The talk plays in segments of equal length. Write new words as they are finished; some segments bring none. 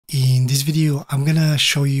this video, I'm gonna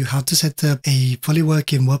show you how to set up a fully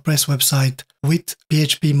working WordPress website with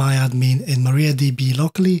PhpMyAdmin and MariaDb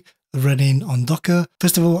locally running on Docker.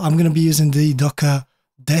 First of all, I'm gonna be using the Docker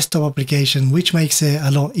desktop application, which makes it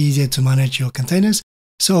a lot easier to manage your containers.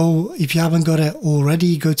 So if you haven't got it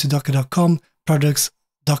already, go to docker.com, products,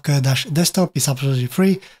 docker-desktop. It's absolutely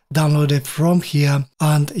free. Download it from here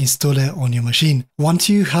and install it on your machine. Once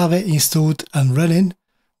you have it installed and running,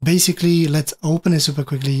 basically, let's open it super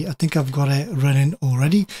quickly. I think I've got it running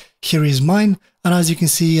already. Here is mine. And as you can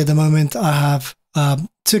see at the moment, I have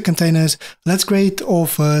two containers. Let's create our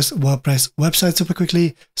first WordPress website super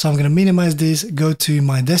quickly. So I'm going to minimize this, go to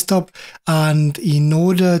my desktop. And in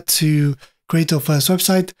order to create our first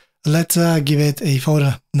website, let's give it a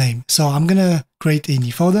folder name. So I'm going to create a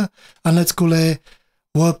new folder and let's call it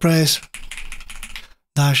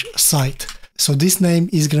WordPress-site. So this name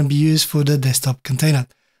is going to be used for the desktop container.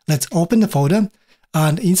 Let's open the folder,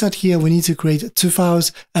 and inside here we need to create two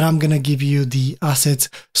files, and I'm going to give you the assets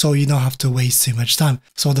so you don't have to waste too much time.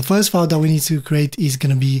 So the first file that we need to create is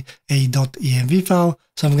going to be a .env file.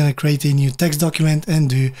 So I'm going to create a new text document and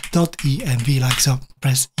do .env like so.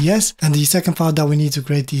 Press yes. And the second file that we need to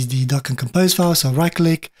create is the docker compose file. So right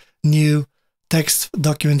click, new text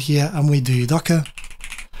document here, and we do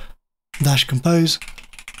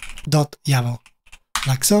docker-compose.yaml.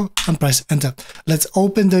 Like so, and press enter. Let's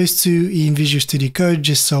open those two in Visual Studio Code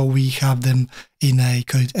just so we have them in a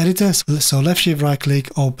code editor. So left shift right click,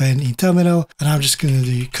 open in terminal, and I'm just going to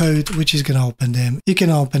do code, which is going to open them. You can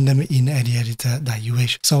open them in any editor that you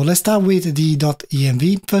wish. So let's start with the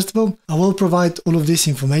 .env. First of all, I will provide all of this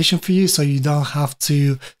information for you so you don't have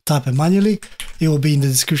to type it manually. It will be in the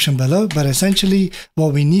description below, but essentially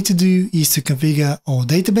what we need to do is to configure our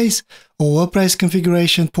database, our WordPress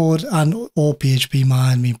configuration port, and our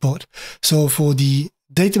PhpMyAdmin port. So for the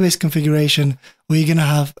database configuration, we're going to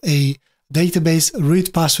have a database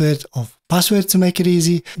root password of password to make it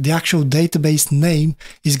easy. The actual database name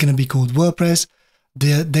is going to be called WordPress.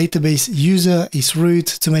 The database user is root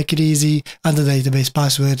to make it easy, and the database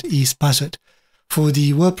password is password. For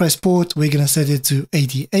the WordPress port, we're going to set it to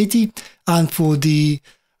 8080, and for the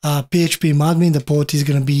PhpMyAdmin, the port is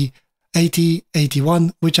going to be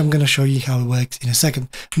 8081, which I'm going to show you how it works in a second.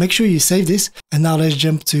 Make sure you save this, and now let's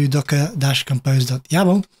jump to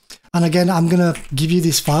docker-compose.yaml. And again, I'm going to give you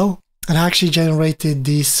this file, and I actually generated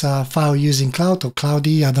this file using Cloud or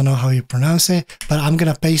Cloudy, I don't know how you pronounce it, but I'm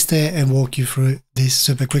going to paste it and walk you through this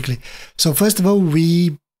super quickly. So first of all,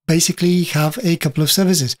 we basically have a couple of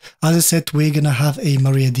services. As I said, we're going to have a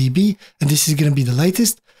MariaDB, and this is going to be the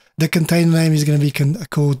latest. The container name is going to be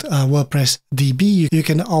called WordPress DB. You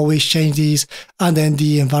can always change these, and then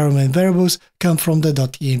the environment variables come from the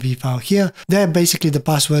 .env file here. They're basically the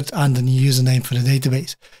password and the new username for the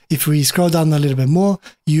database. If we scroll down a little bit more,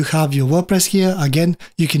 you have your WordPress here. Again,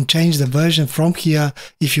 you can change the version from here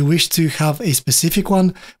if you wish to have a specific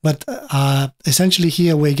one, but essentially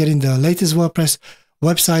here we're getting the latest WordPress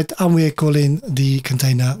website, and we're calling the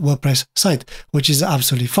container WordPress site, which is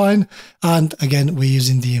absolutely fine. And again, we're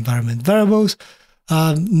using the environment variables.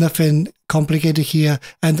 Nothing complicated here.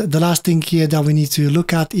 And the last thing here that we need to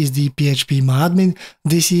look at is the PhpMyAdmin.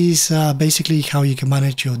 This is basically how you can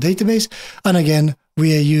manage your database. And again,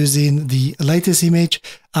 we are using the latest image,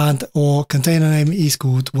 and our container name is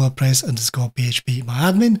called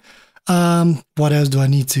WordPress_PhpMyAdmin. What else do I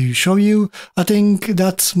need to show you? I think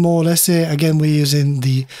that's more or less it. Again, we're using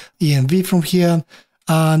the env from here,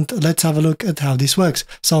 and let's have a look at how this works.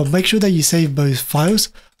 So make sure that you save both files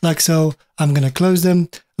like so. I'm going to close them.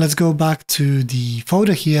 Let's go back to the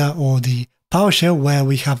folder here, or the PowerShell, where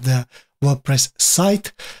we have the WordPress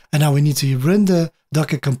site. And now we need to run the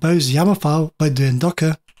docker compose YAML file by doing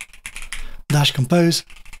docker-compose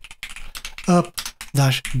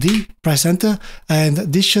up-d, press enter, and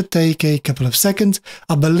this should take a couple of seconds.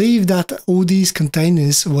 I believe that all these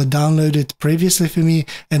containers were downloaded previously for me,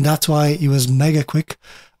 and that's why it was mega quick.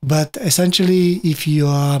 But essentially, if you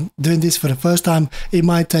are doing this for the first time, it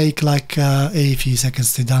might take like a few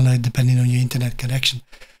seconds to download depending on your internet connection.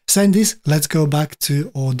 Send this, let's go back to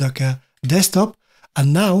our Docker desktop,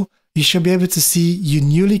 and now you should be able to see your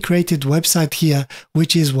newly created website here,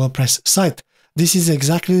 which is WordPress site. This is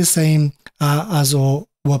exactly the same as our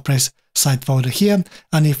WordPress site folder here.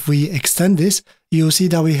 And if we extend this, you'll see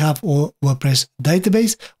that we have our WordPress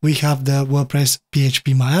database, we have the WordPress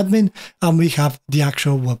PhpMyAdmin, and we have the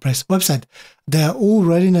actual WordPress website. They're all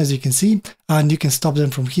running, as you can see, and you can stop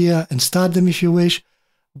them from here and start them if you wish.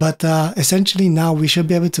 But essentially now we should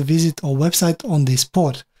be able to visit our website on this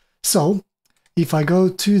port. So if I go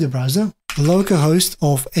to the browser, localhost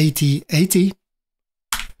of 8080,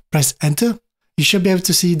 press enter, you should be able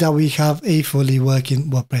to see that we have a fully working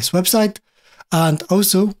WordPress website. And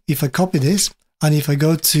also, if I copy this and if I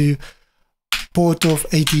go to port of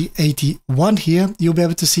 8081 here, you'll be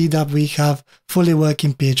able to see that we have fully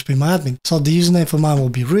working PhpMyAdmin. So the username for mine will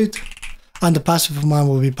be root and the password for mine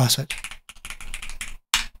will be password.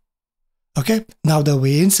 Okay, now that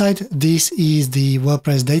we're inside, this is the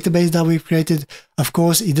WordPress database that we've created. Of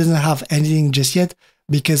course, it doesn't have anything just yet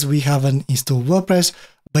because we haven't installed WordPress,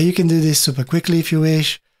 but you can do this super quickly if you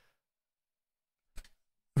wish.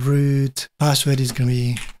 Root, password is going to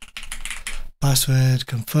be password,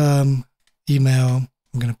 confirm, email,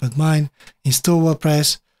 I'm going to put mine, install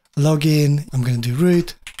WordPress, login, I'm going to do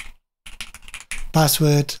root,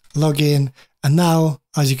 password, login, and now,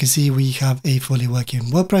 as you can see, we have a fully working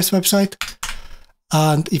WordPress website.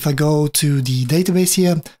 And if I go to the database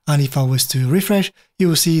here, and if I was to refresh, you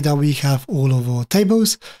will see that we have all of our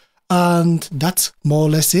tables. And that's more or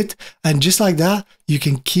less it. And just like that, you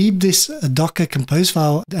can keep this Docker compose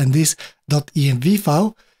file and this .env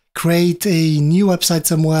file, create a new website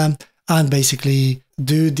somewhere, and basically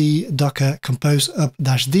do the Docker compose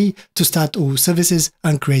up-d to start all services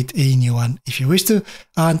and create a new one if you wish to.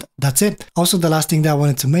 And that's it. Also, the last thing that I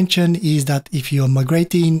wanted to mention is that if you're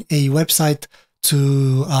migrating a website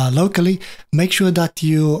to locally, make sure that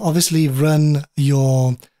you obviously run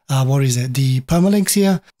your the permalinks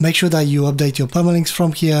here. Make sure that you update your permalinks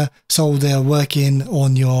from here so they're working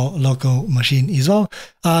on your local machine as well.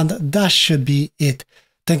 And that should be it.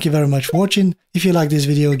 Thank you very much for watching. If you like this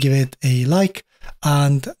video, give it a like,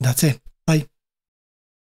 and that's it.